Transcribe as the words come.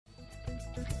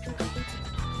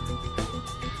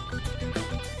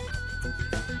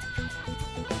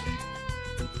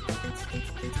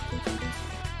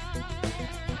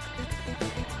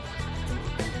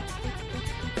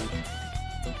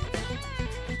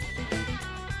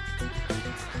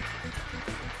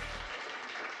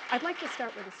I'd like to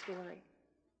start with a story.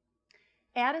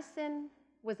 Addison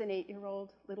was an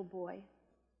 8-year-old little boy.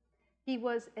 He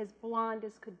was as blonde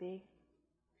as could be.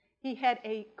 He had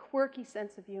a quirky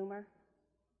sense of humor.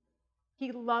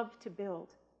 He loved to build.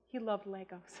 He loved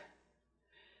Legos.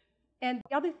 And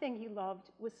the other thing he loved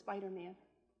was Spider-Man.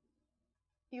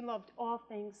 He loved all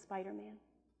things Spider-Man.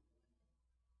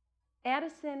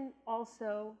 Addison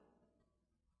also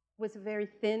was a very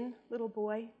thin little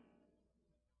boy.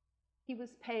 He was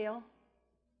pale,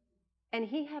 and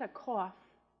he had a cough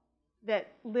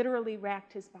that literally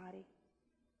racked his body.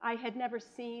 I had never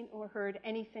seen or heard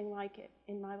anything like it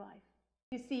in my life.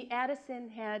 You see, Addison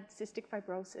had cystic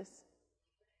fibrosis,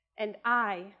 and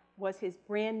I was his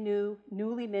brand new,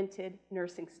 newly minted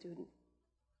nursing student.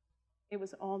 It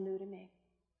was all new to me.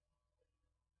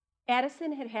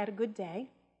 Addison had had a good day.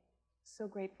 So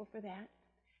grateful for that.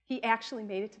 He actually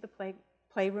made it to the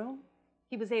playroom.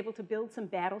 He was able to build some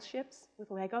battleships with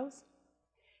Legos.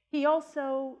 He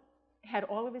also had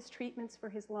all of his treatments for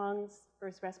his lungs, for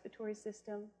his respiratory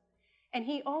system. And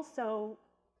he also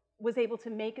was able to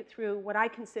make it through what I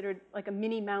considered like a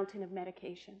mini mountain of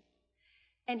medication.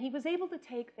 And he was able to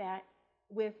take that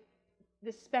with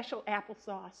this special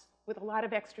applesauce with a lot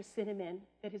of extra cinnamon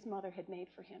that his mother had made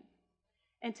for him.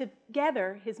 And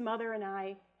together, his mother and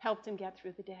I helped him get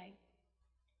through the day.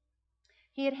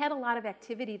 He had had a lot of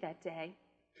activity that day,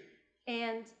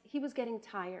 and he was getting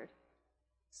tired,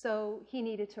 so he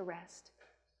needed to rest.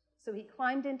 So he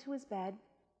climbed into his bed.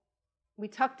 We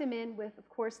tucked him in with, of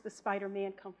course, the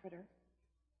Spider-Man comforter,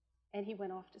 and he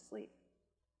went off to sleep,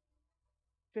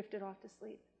 drifted off to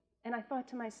sleep. And I thought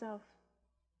to myself,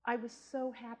 I was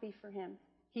so happy for him.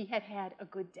 He had had a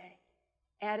good day.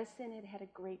 Addison had had a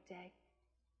great day.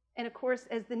 And of course,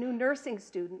 as the new nursing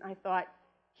student, I thought,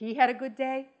 he had a good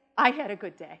day, I had a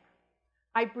good day.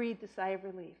 I breathed a sigh of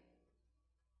relief.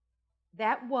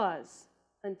 That was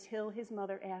until his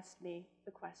mother asked me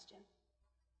the question.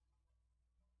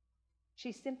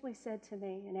 She simply said to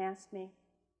me and asked me,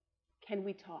 can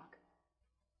we talk?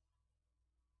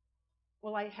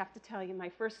 Well, I have to tell you, my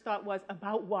first thought was,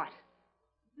 about what?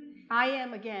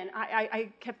 I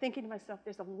kept thinking to myself,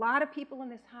 there's a lot of people in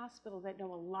this hospital that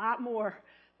know a lot more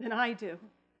than I do.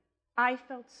 I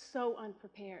felt so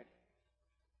unprepared.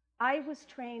 I was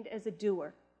trained as a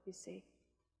doer, you see.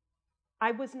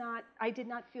 I did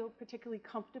not feel particularly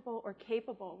comfortable or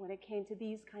capable when it came to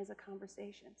these kinds of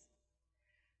conversations.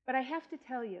 But I have to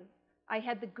tell you, I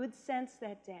had the good sense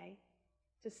that day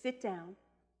to sit down,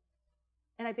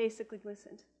 and I basically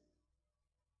listened.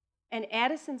 And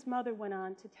Addison's mother went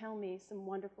on to tell me some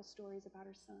wonderful stories about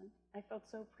her son. I felt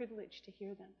so privileged to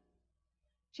hear them.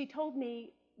 She told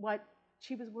me what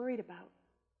she was worried about.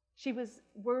 She was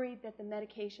worried that the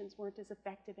medications weren't as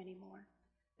effective anymore,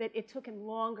 that it took him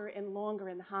longer and longer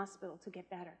in the hospital to get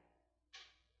better.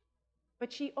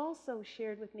 But she also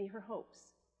shared with me her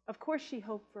hopes. Of course, she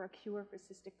hoped for a cure for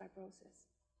cystic fibrosis.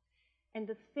 And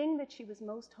the thing that she was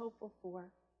most hopeful for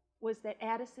was that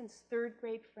Addison's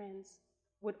third-grade friends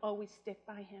would always stick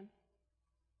by him,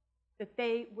 that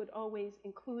they would always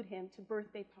include him to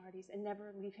birthday parties and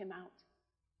never leave him out.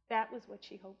 That was what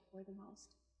she hoped for the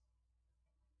most.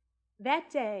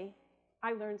 That day,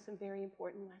 I learned some very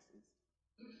important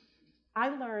lessons. I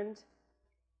learned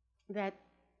that,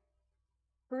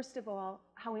 first of all,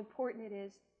 how important it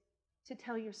is to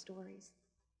tell your stories,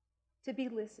 to be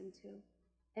listened to,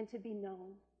 and to be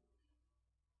known.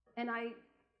 And I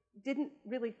didn't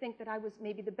really think that I was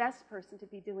maybe the best person to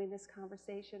be doing this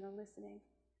conversation or listening,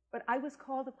 but I was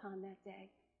called upon that day.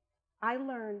 I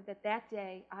learned that that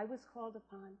day I was called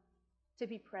upon to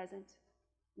be present,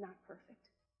 not perfect.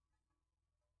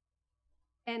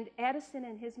 And Addison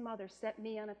and his mother set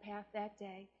me on a path that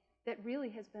day that really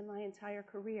has been my entire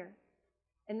career,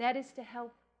 and that is to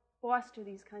help foster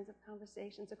these kinds of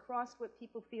conversations across what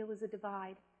people feel is a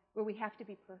divide where we have to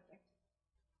be perfect,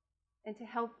 and to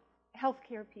help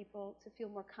healthcare people to feel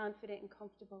more confident and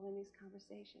comfortable in these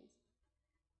conversations.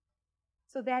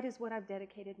 So that is what I've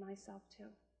dedicated myself to.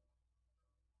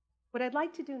 What I'd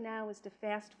like to do now is to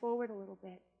fast forward a little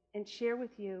bit and share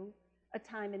with you a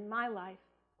time in my life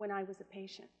when I was a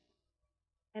patient.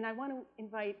 And I want to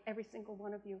invite every single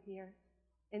one of you here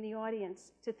in the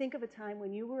audience to think of a time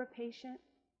when you were a patient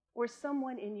or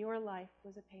someone in your life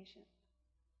was a patient,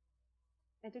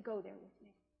 and to go there with me.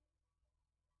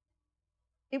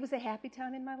 It was a happy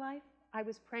time in my life. I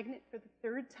was pregnant for the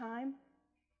 3rd time,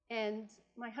 and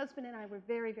my husband and I were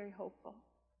very, very hopeful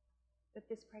that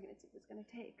this pregnancy was going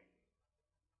to take.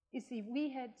 You see, we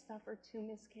had suffered 2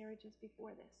 miscarriages before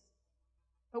this,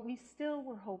 but we still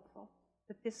were hopeful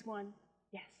that this one,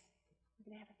 yes, we're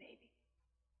going to have a baby.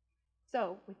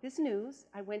 So with this news,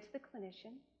 I went to the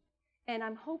clinician, and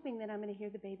I'm hoping that I'm going to hear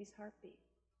the baby's heartbeat.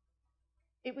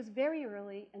 It was very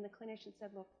early, and the clinician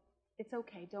said, look, it's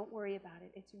okay, don't worry about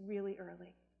it. It's really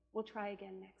early. We'll try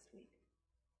again next week.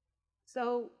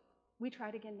 So we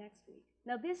tried again next week.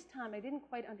 Now this time, I didn't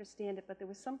quite understand it, but there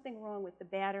was something wrong with the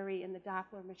battery and the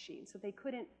Doppler machine, so they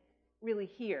couldn't really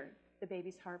hear the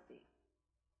baby's heartbeat.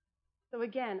 So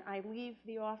again, I leave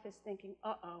the office thinking,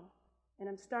 uh-oh, and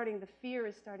the fear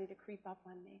is starting to creep up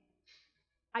on me.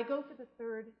 I go for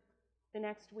the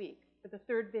next week, for the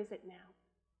third visit now.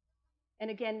 And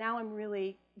again, now I'm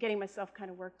really getting myself kind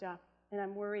of worked up, and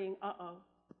I'm worrying, uh-oh,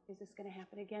 is this going to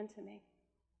happen again to me,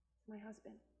 my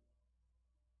husband?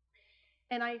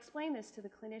 And I explained this to the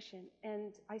clinician,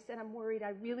 and I said, I'm worried.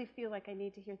 I really feel like I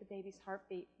need to hear the baby's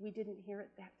heartbeat. We didn't hear it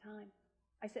that time.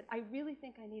 I said, I really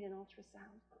think I need an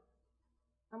ultrasound.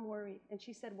 I'm worried. And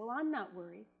she said, well, I'm not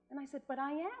worried. And I said, but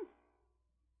I am.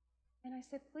 And I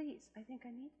said, please, I think I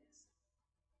need this.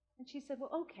 And she said, well,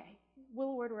 okay, we'll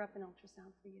order up an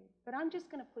ultrasound for you. But I'm just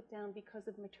going to put down because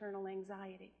of maternal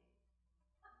anxiety.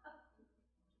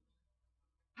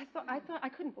 I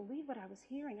couldn't believe what I was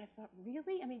hearing. I thought,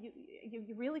 really? I mean,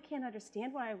 you really can't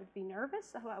understand why I would be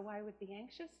nervous, why I would be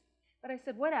anxious? But I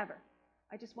said, whatever.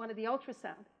 I just wanted the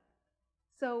ultrasound.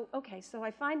 So, okay, so I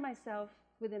find myself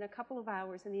within a couple of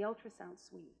hours in the ultrasound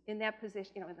suite, in that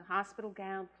position, in the hospital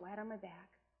gown, flat on my back.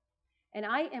 And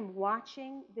I am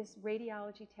watching this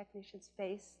radiology technician's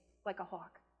face like a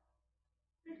hawk.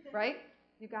 Right?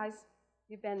 You guys,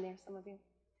 you've been there, some of you.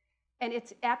 And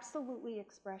it's absolutely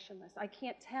expressionless. I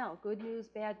can't tell, good news,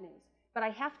 bad news. But I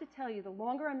have to tell you, the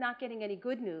longer I'm not getting any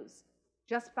good news,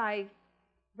 just by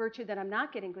virtue that I'm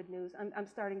not getting good news, I'm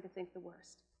starting to think the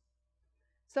worst.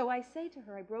 So I say to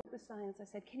her, I broke the silence, I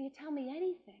said, can you tell me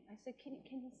anything? I said,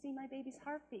 can you see my baby's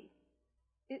heartbeat?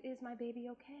 Is my baby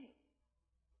okay?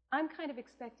 I'm kind of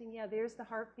expecting, yeah, there's the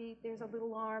heartbeat, there's a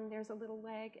little arm, there's a little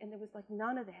leg, and there was like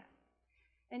none of that.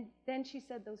 And then she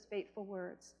said those fateful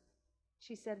words.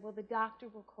 She said, well, the doctor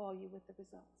will call you with the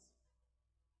results.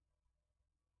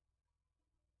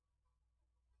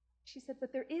 She said,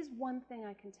 but there is one thing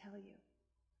I can tell you.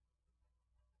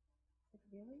 I said,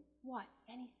 really? What?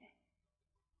 Anything.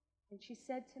 And she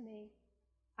said to me,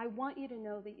 I want you to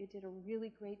know that you did a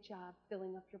really great job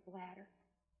filling up your bladder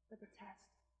for the test.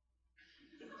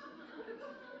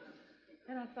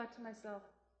 And I thought to myself,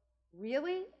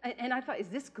 really? And I thought, is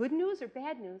this good news or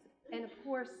bad news? And of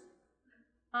course,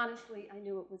 honestly, I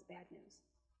knew it was bad news.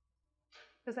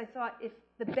 Because I thought, if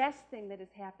the best thing that is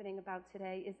happening about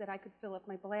today is that I could fill up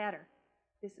my bladder,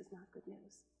 this is not good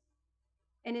news.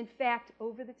 And in fact,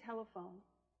 over the telephone,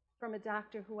 from a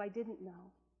doctor who I didn't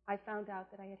know, I found out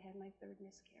that I had had my third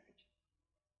miscarriage.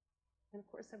 And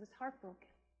of course, I was heartbroken.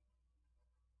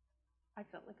 I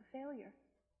felt like a failure.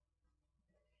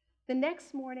 The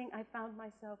next morning, I found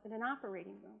myself in an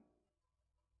operating room.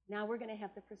 Now we're going to have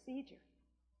the procedure.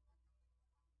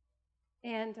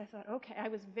 And I thought, okay, I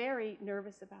was very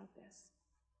nervous about this,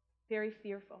 very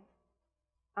fearful.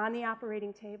 On the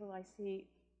operating table, I see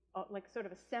like sort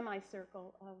of a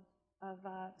semicircle of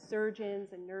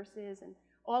surgeons and nurses, and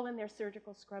all in their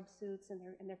surgical scrub suits and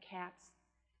their caps.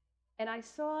 And I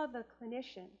saw the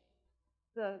clinician,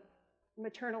 the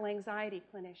maternal anxiety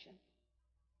clinician.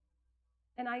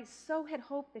 And I so had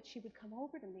hoped that she would come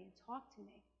over to me and talk to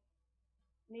me,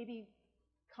 maybe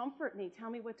comfort me,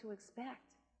 tell me what to expect.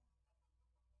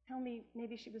 Tell me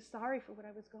maybe she was sorry for what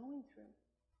I was going through.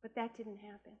 But that didn't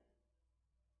happen.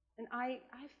 And I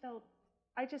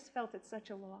just felt it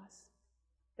such a loss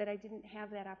that I didn't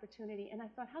have that opportunity. And I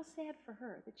thought, how sad for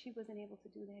her that she wasn't able to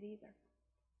do that either.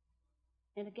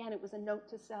 And again, it was a note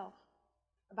to self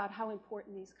about how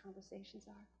important these conversations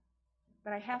are.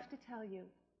 But I have to tell you,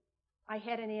 I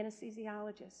had an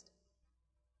anesthesiologist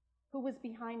who was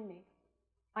behind me.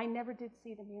 I never did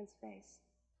see the man's face.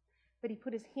 But he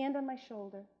put his hand on my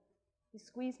shoulder, he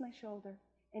squeezed my shoulder,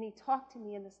 and he talked to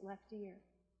me in this left ear.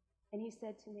 And he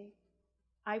said to me,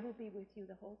 I will be with you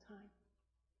the whole time.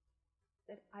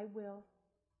 That I will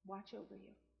watch over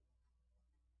you.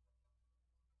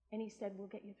 And he said, we'll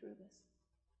get you through this.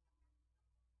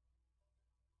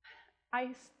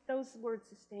 Those words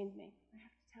sustained me, I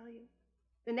have to tell you.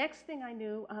 The next thing I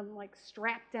knew, I'm like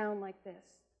strapped down like this.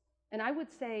 And I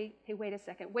would say, hey, wait a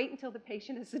second, wait until the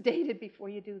patient is sedated before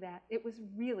you do that. It was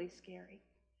really scary.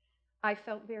 I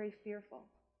felt very fearful.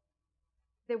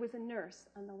 There was a nurse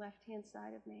on the left-hand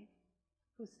side of me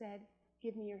who said,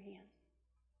 give me your hand.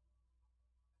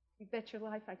 You bet your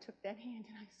life I took that hand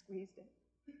and I squeezed it.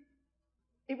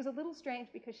 It was a little strange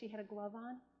because she had a glove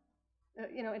on,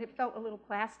 and it felt a little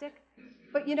plastic.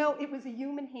 But, it was a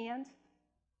human hand,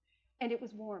 and it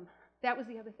was warm. That was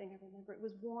the other thing I remember. It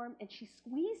was warm, and she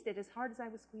squeezed it as hard as I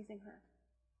was squeezing her.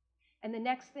 And the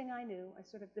next thing I knew,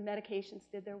 the medications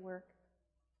did their work.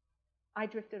 I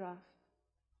drifted off.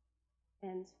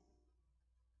 And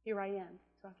here I am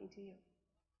talking to you.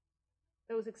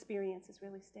 Those experiences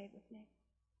really stayed with me.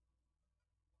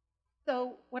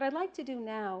 So what I'd like to do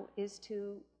now is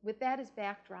to, with that as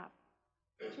backdrop,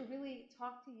 to really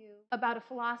talk to you about a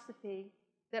philosophy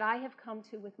that I have come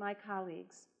to with my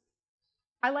colleagues.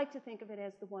 I like to think of it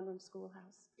as the one-room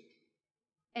schoolhouse.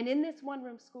 And in this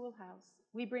one-room schoolhouse,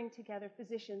 we bring together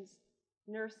physicians,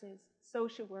 nurses,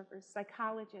 social workers,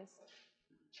 psychologists,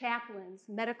 chaplains,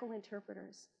 medical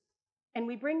interpreters, and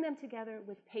we bring them together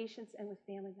with patients and with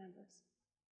family members.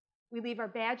 We leave our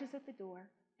badges at the door,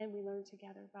 and we learn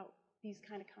together about these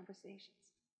kind of conversations,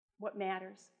 what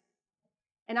matters.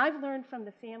 And I've learned from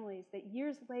the families that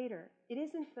years later, it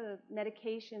isn't the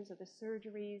medications or the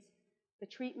surgeries, the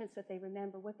treatments that they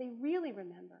remember. What they really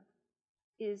remember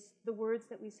is the words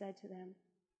that we said to them,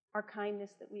 our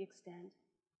kindness that we extend,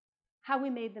 how we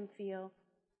made them feel,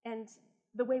 and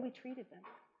the way we treated them.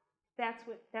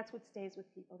 That's what stays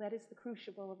with people. That is the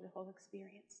crucible of the whole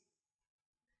experience.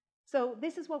 So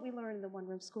this is what we learn in the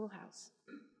one-room schoolhouse.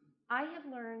 I have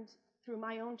learned through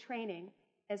my own training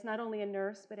as not only a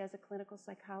nurse, but as a clinical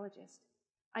psychologist.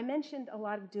 I mentioned a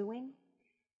lot of doing,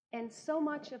 and so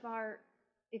much of our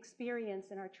experience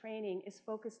and our training is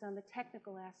focused on the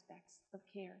technical aspects of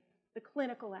care, the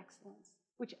clinical excellence,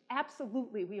 which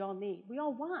absolutely we all need. We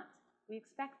all want. We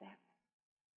expect that.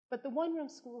 But the one-room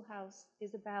schoolhouse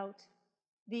is about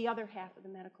the other half of the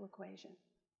medical equation.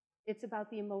 It's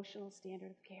about the emotional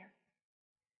standard of care.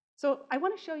 So I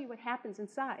want to show you what happens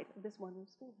inside of this one-room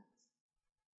schoolhouse.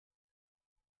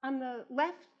 On the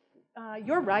left,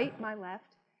 your right, my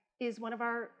left, is one of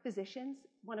our physicians,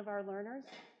 one of our learners,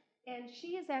 and she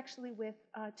is actually with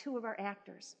two of our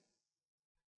actors.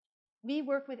 We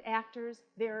work with actors.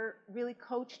 They're really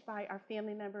coached by our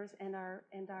family members and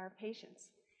our patients.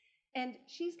 And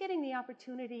she's getting the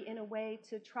opportunity in a way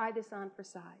to try this on for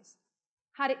size,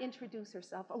 how to introduce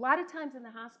herself. A lot of times in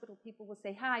the hospital, people will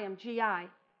say, hi, I'm GI,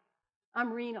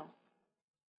 I'm renal,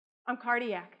 I'm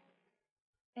cardiac.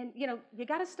 And, you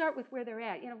got to start with where they're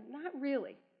at. Not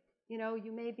really.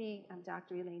 You may be, I'm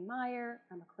Dr. Elaine Meyer,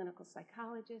 I'm a clinical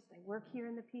psychologist, I work here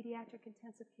in the pediatric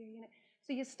intensive care unit.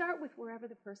 So you start with wherever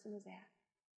the person is at.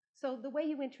 So the way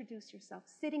you introduce yourself,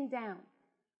 sitting down.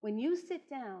 When you sit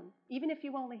down, even if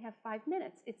you only have 5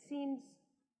 minutes, it seems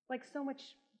like so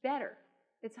much better.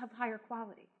 It's of higher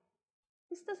quality.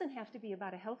 This doesn't have to be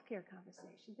about a healthcare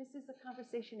conversation. This is a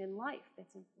conversation in life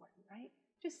that's important, right?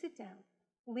 Just sit down.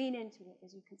 Lean into it,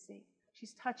 as you can see.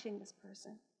 She's touching this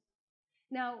person.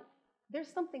 Now, there's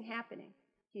something happening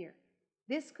here.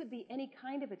 This could be any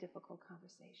kind of a difficult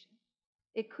conversation.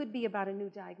 It could be about a new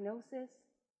diagnosis.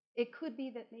 It could be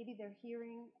that maybe they're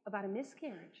hearing about a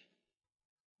miscarriage.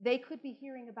 They could be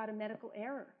hearing about a medical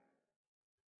error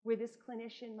where this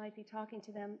clinician might be talking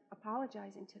to them,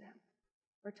 apologizing to them,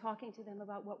 or talking to them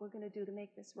about what we're going to do to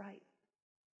make this right,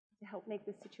 to help make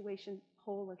this situation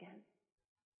whole again.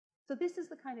 So this is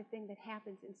the kind of thing that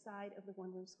happens inside of the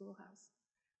one-room schoolhouse.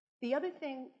 The other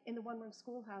thing in the one-room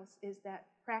schoolhouse is that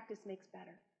practice makes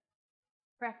better.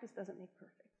 Practice doesn't make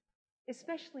perfect,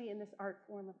 especially in this art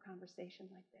form of conversation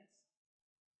like this.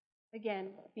 Again,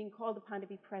 being called upon to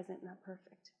be present, not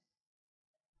perfect.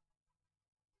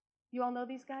 You all know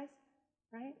these guys,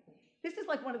 right? This is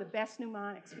like one of the best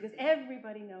mnemonics because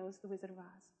everybody knows The Wizard of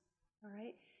Oz, all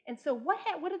right? And so what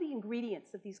are the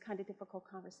ingredients of these kind of difficult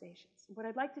conversations? What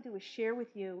I'd like to do is share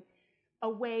with you a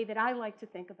way that I like to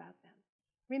think about them.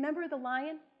 Remember the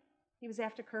lion? He was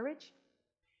after courage.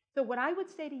 So what I would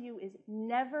say to you is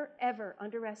never, ever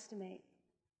underestimate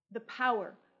the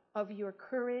power of your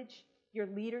courage, your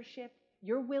leadership,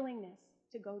 your willingness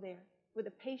to go there with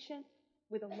a patient,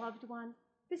 with a loved one.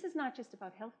 This is not just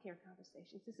about healthcare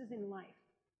conversations. This is in life,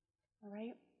 all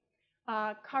right?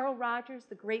 Carl Rogers,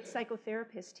 the great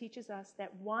psychotherapist, teaches us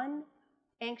that one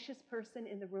anxious person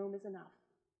in the room is enough.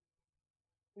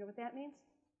 You know what that means?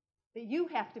 That you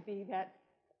have to be that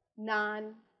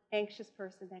non-anxious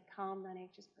person, that calm,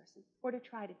 non-anxious person, or to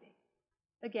try to be.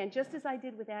 Again, just as I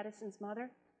did with Addison's mother,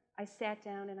 I sat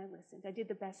down and I listened. I did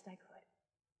the best I could.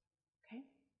 Okay?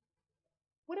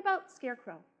 What about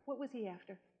Scarecrow? What was he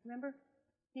after? Remember?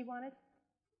 He wanted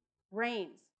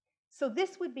brains. So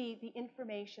this would be the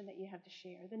information that you have to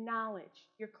share, the knowledge,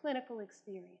 your clinical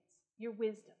experience, your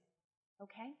wisdom.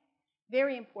 Okay?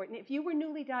 Very important. If you were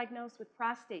newly diagnosed with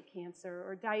prostate cancer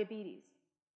or diabetes,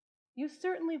 you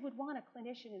certainly would want a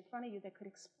clinician in front of you that could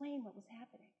explain what was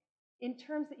happening in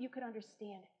terms that you could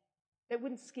understand it, that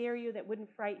wouldn't scare you, that wouldn't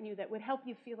frighten you, that would help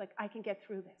you feel like I can get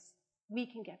through this. We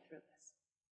can get through this.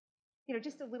 You know,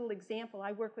 just a little example,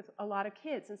 I work with a lot of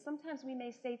kids, and sometimes we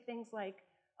may say things like,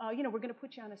 you know, we're going to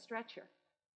put you on a stretcher.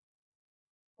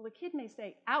 Well, the kid may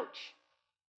say, ouch.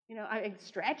 You know, I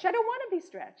stretch? I don't want to be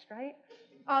stretched, right?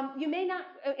 You may not,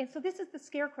 and so this is the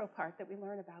scarecrow part that we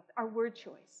learn about, our word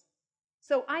choice.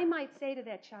 So I might say to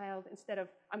that child, instead of,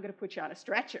 I'm going to put you on a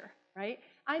stretcher, right?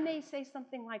 I may say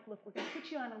something like, look, we're going to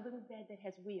put you on a little bed that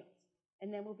has wheels,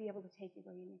 and then we'll be able to take you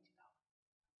where you need to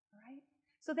go, all right?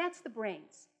 So that's the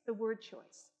brains, the word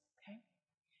choice, okay?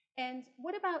 And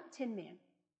what about Tin Man?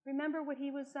 Remember what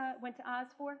he went to Oz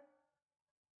for?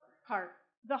 Heart.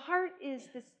 The heart is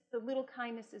the little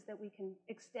kindnesses that we can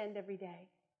extend every day,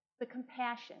 the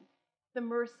compassion, the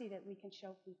mercy that we can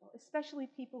show people, especially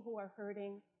people who are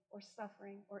hurting or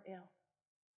suffering or ill.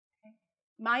 Okay?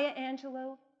 Maya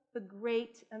Angelou, the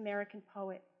great American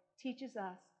poet, teaches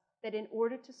us that in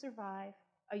order to survive,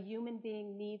 a human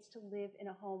being needs to live in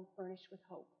a home furnished with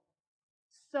hope.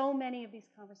 So many of these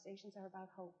conversations are about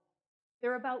hope.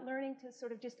 They're about learning to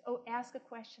sort of just ask a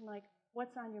question like,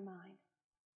 what's on your mind?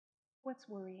 What's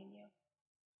worrying you?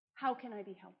 How can I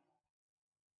be helpful?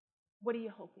 What are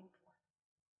you hoping for?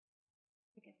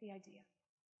 You get the idea.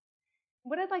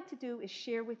 What I'd like to do is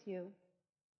share with you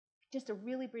just a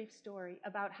really brief story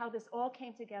about how this all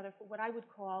came together for what I would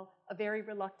call a very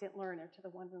reluctant learner to the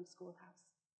one-room schoolhouse.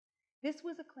 This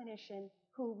was a clinician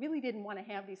who really didn't want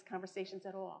to have these conversations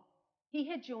at all. He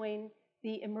had joined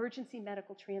the emergency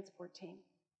medical transport team.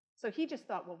 So he just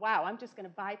thought, well, wow, I'm just going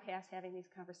to bypass having these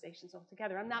conversations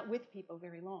altogether. I'm not with people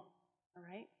very long, all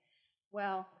right?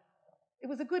 Well, it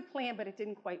was a good plan, but it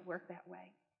didn't quite work that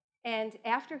way. And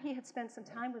after he had spent some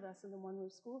time with us in the one-room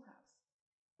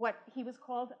schoolhouse, he was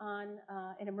called on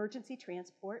an emergency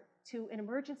transport to an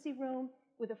emergency room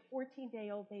with a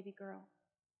 14-day-old baby girl.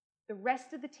 The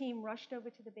rest of the team rushed over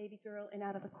to the baby girl, and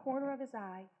out of the corner of his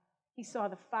eye, he saw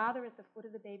the father at the foot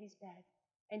of the baby's bed,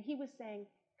 and he was saying,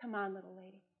 come on, little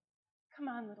lady. Come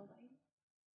on, little lady.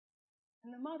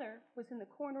 And the mother was in the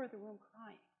corner of the room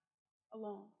crying,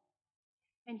 alone.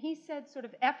 And he said sort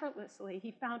of effortlessly,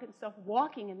 he found himself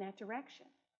walking in that direction.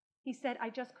 He said, I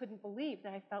just couldn't believe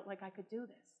that I felt like I could do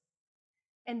this.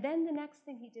 And then the next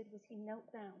thing he did was he knelt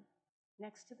down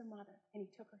next to the mother, and he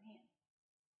took her hand.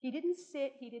 He didn't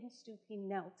sit, he didn't stoop, he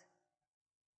knelt.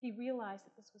 He realized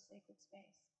that this was sacred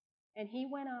space. And he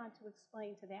went on to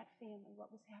explain to that family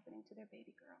what was happening to their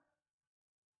baby girl,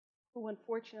 who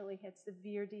unfortunately had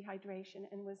severe dehydration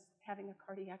and was having a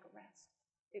cardiac arrest.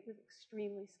 It was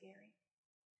extremely scary.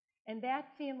 And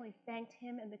that family thanked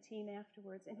him and the team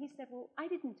afterwards. And he said, well, I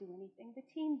didn't do anything. The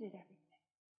team did everything.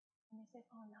 And they said,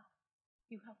 oh, no,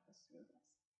 you helped us through this.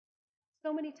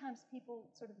 So many times people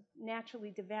sort of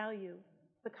naturally devalue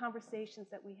the conversations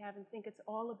that we have and think it's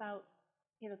all about,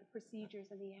 you know, the procedures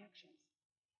and the actions.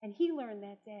 And he learned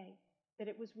that day that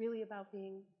it was really about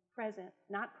being present,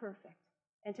 not perfect,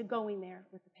 and to going there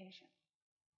with the patient.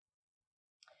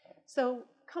 So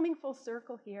coming full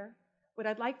circle here, what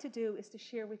I'd like to do is to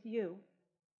share with you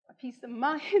a piece of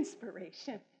my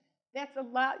inspiration. That's a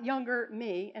lot younger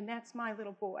me, and that's my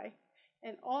little boy.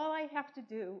 And all I have to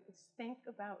do is think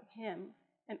about him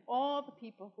and all the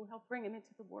people who helped bring him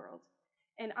into the world.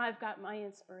 And I've got my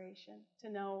inspiration to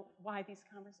know why these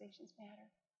conversations matter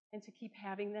and to keep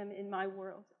having them in my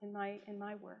world, in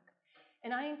my work.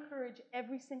 And I encourage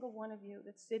every single one of you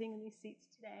that's sitting in these seats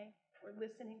today or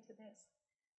listening to this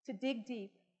to dig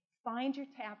deep, find your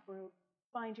taproot,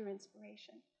 find your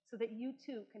inspiration, so that you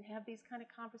too can have these kind of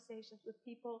conversations with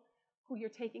people who you're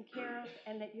taking care of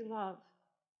and that you love.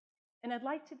 And I'd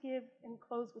like to give and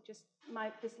close with just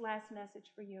this last message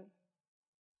for you.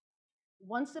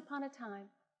 Once upon a time,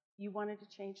 you wanted to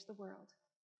change the world.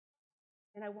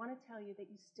 And I want to tell you that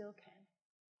you still can,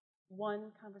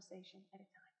 one conversation at a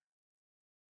time.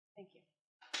 Thank you.